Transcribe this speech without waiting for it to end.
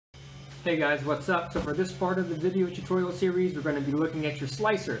Hey guys, what's up? So for this part of the video tutorial series, we're going to be looking at your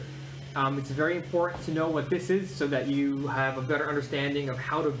slicer. It's very important to know what this is so that you have a better understanding of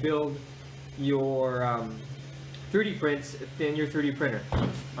how to build your 3D prints in your 3D printer.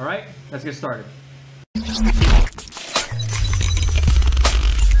 Alright, let's get started.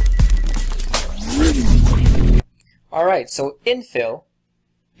 Alright, so infill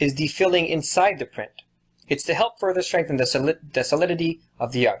is the filling inside the print. It's to help further strengthen the solidity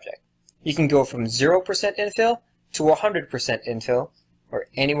of the object. You can go from 0% infill to 100% infill, or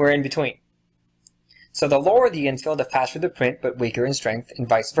anywhere in between. So the lower the infill, the faster the print, but weaker in strength, and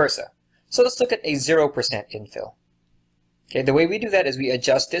vice versa. So let's look at a 0% infill. Okay, the way we do that is we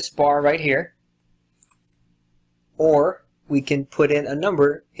adjust this bar right here, or we can put in a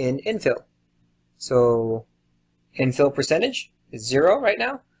number in infill. So infill percentage is 0 right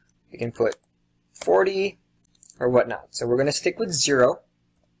now. We can put 40 or whatnot. So we're going to stick with 0.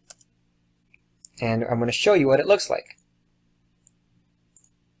 And I'm going to show you what it looks like.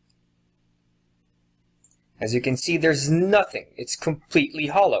 As you can see, there's nothing. It's completely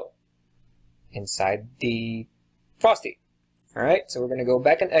hollow inside the Frosty. Alright, so we're going to go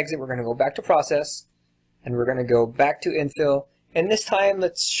back and exit. We're going to go back to process. And we're going to go back to infill. And this time,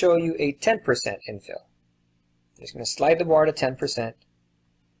 let's show you a 10% infill. Just going to slide the bar to 10%.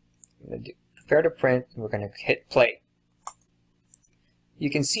 I'm going to prepare to print. And we're going to hit play.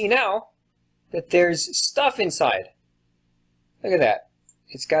 You can see now that there's stuff inside. Look at that.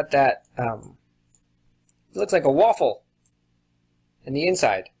 It's got that, it looks like a waffle in the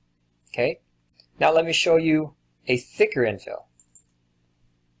inside. Okay? Now let me show you a thicker infill.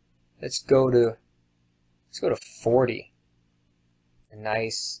 Let's go to 40. A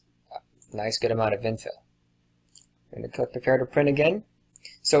nice good amount of infill. I'm going to click prepare to print again.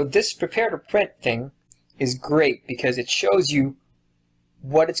 So this prepare to print thing is great because it shows you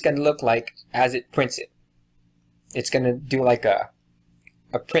what it's going to look like as it prints it. It's going to do like a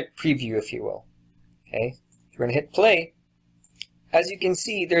print preview, if you will. Okay, so we're going to hit play. As you can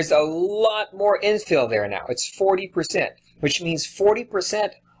see, there's a lot more infill there now. It's 40%, which means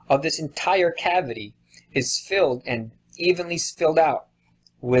 40% of this entire cavity is filled and evenly filled out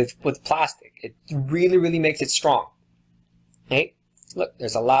with plastic. It really makes it strong. Okay, look,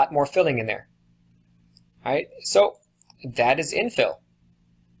 there's a lot more filling in there. Alright, so that is infill.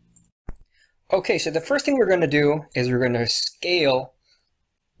 Okay, so the first thing we're going to do is we're going to scale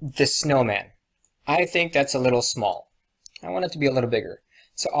this snowman. I think that's a little small. I want it to be a little bigger.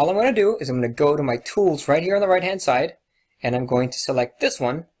 So all I'm going to do is I'm going to go to my tools right here on the right hand side, and I'm going to select this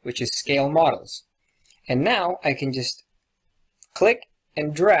one, which is scale models. And now I can just click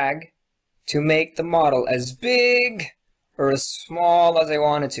and drag to make the model as big or as small as I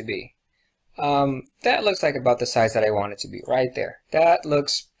want it to be. That looks like about the size that I want it to be, right there. That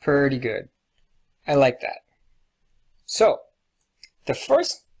looks pretty good. I like that. So, the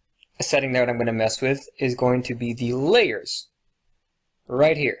first setting that I'm going to mess with is going to be the layers.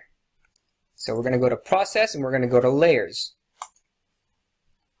 Right here. So we're going to go to process and we're going to go to layers.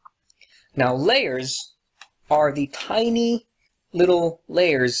 Now layers are the tiny little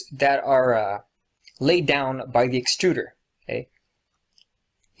layers that are laid down by the extruder. Okay?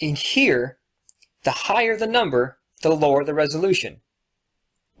 In here, the higher the number, the lower the resolution.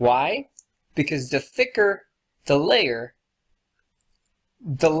 Why? Because the thicker the layer,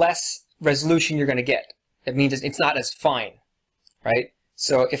 the less resolution you're going to get. It means it's not as fine, right?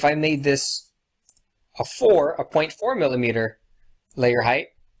 So if I made this a 0.4 millimeter layer height,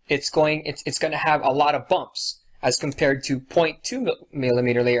 it's going to have a lot of bumps as compared to 0.2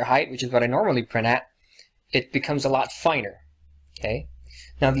 millimeter layer height, which is what I normally print at. It becomes a lot finer. Okay.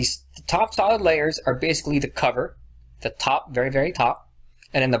 Now the top solid layers are basically the cover, the top, very top.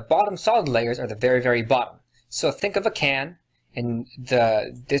 And then the bottom solid layers are the very bottom. So think of a can, and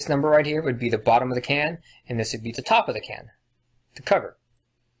this number right here would be the bottom of the can, and this would be the top of the can, the cover.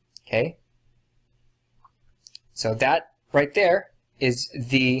 Okay? So that right there is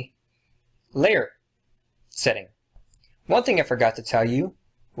the layer setting. One thing I forgot to tell you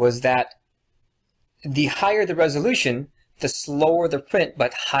was that the higher the resolution, the slower the print,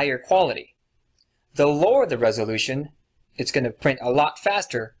 but higher quality. The lower the resolution, it's going to print a lot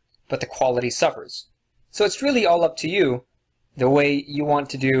faster, but the quality suffers. So it's really all up to you, the way you want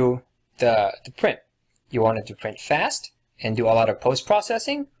to do the print. You want it to print fast and do a lot of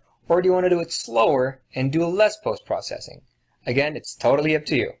post-processing, or do you want to do it slower and do less post-processing? Again, it's totally up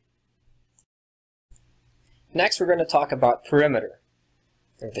to you. Next, we're going to talk about perimeter,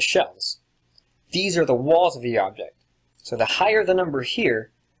 or the shells. These are the walls of the object. So the higher the number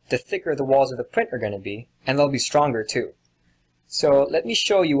here, the thicker the walls of the print are going to be, and they'll be stronger too. So let me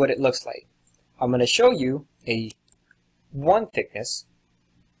show you what it looks like. I'm going to show you a 1 thickness,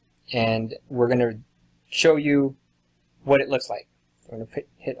 and we're going to show you what it looks like. I'm going to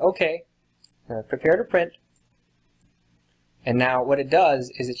hit OK. I'm going to prepare to print. And now what it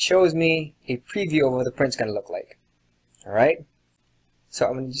does is it shows me a preview of what the print's going to look like. Alright? So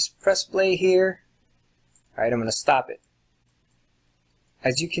I'm going to just press play here. Alright, I'm going to stop it.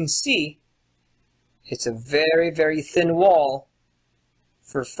 As you can see, it's a very, very thin wall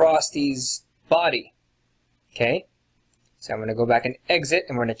for Frosty's body. Okay? So I'm going to go back and exit,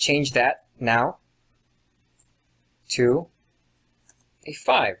 and we're going to change that now to a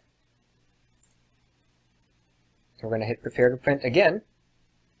 5. We're going to hit prepare to print again,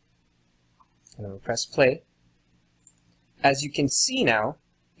 and I'm going to press play. As you can see now,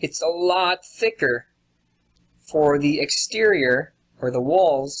 it's a lot thicker for the exterior or the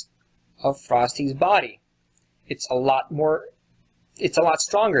walls of Frosty's body. It's a lot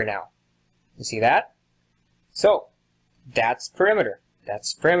stronger now. You see that? So that's perimeter.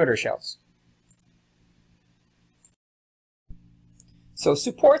 That's perimeter shells. So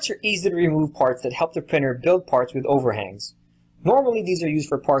supports are easy to remove parts that help the printer build parts with overhangs. Normally these are used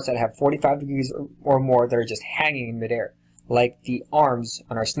for parts that have 45 degrees or more that are just hanging in midair, like the arms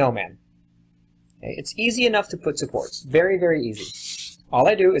on our snowman. Okay, it's easy enough to put supports. Very, very easy. All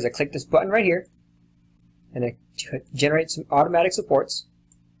I do is I click this button right here, and it generates some automatic supports,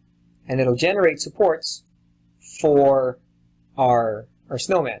 and it'll generate supports for our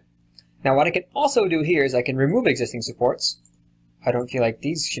snowman. Now what I can also do here is I can remove existing supports. I don't feel like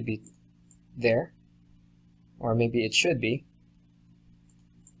these should be there, or maybe it should be.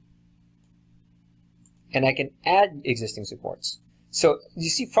 And I can add existing supports. So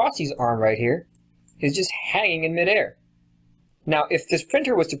you see Frosty's arm right here is just hanging in midair. Now if this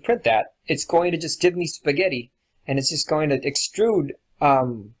printer was to print that, it's going to just give me spaghetti, and it's just going to extrude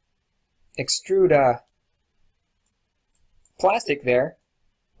plastic there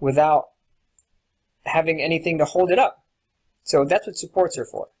without having anything to hold it up. So that's what supports are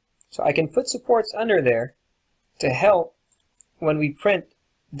for. So I can put supports under there to help when we print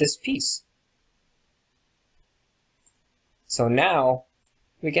this piece. So now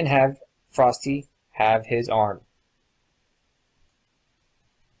we can have Frosty have his arm.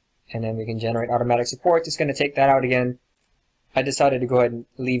 And then we can generate automatic supports. It's going to take that out again. I decided to go ahead and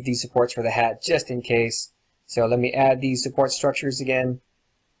leave these supports for the hat just in case. So let me add these support structures again,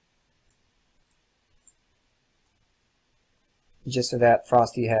 just so that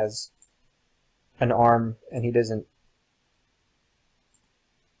Frosty has an arm and he doesn't,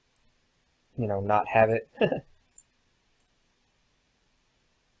 you know, not have it.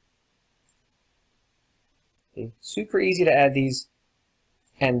 Okay, super easy to add these,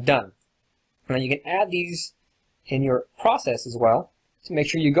 and done. Now you can add these in your process as well. So make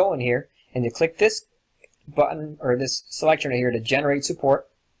sure you go in here and you click this button or this selection right here to generate support.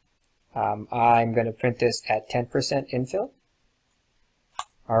 I'm going to print this at 10% infill.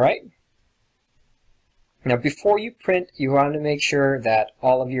 Alright. Now before you print, you want to make sure that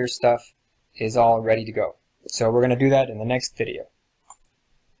all of your stuff is all ready to go. So we're going to do that in the next video.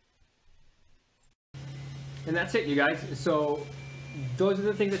 And that's it, you guys. So those are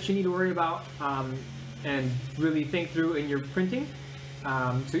the things that you need to worry about and really think through in your printing.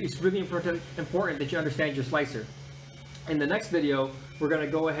 So it's really important that you understand your slicer. In the next video, we're going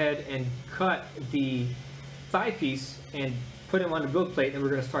to go ahead and cut the thigh piece and put them on the build plate, and we're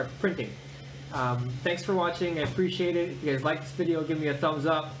going to start printing. Thanks for watching. I appreciate it. If you guys like this video, give me a thumbs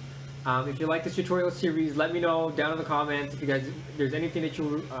up. If you like this tutorial series, let me know down in the comments if there's anything that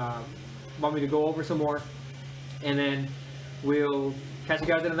you want me to go over some more. And then we'll catch you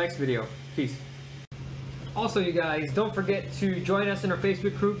guys in the next video. Peace. Also, you guys, don't forget to join us in our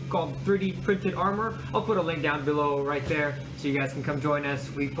Facebook group called 3D Printed Armor. I'll put a link down below right there so you guys can come join us.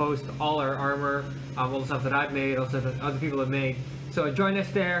 We post all our armor, all the stuff that I've made, all the stuff that other people have made. So join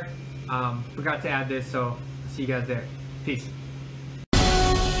us there. Forgot to add this, so see you guys there. Peace.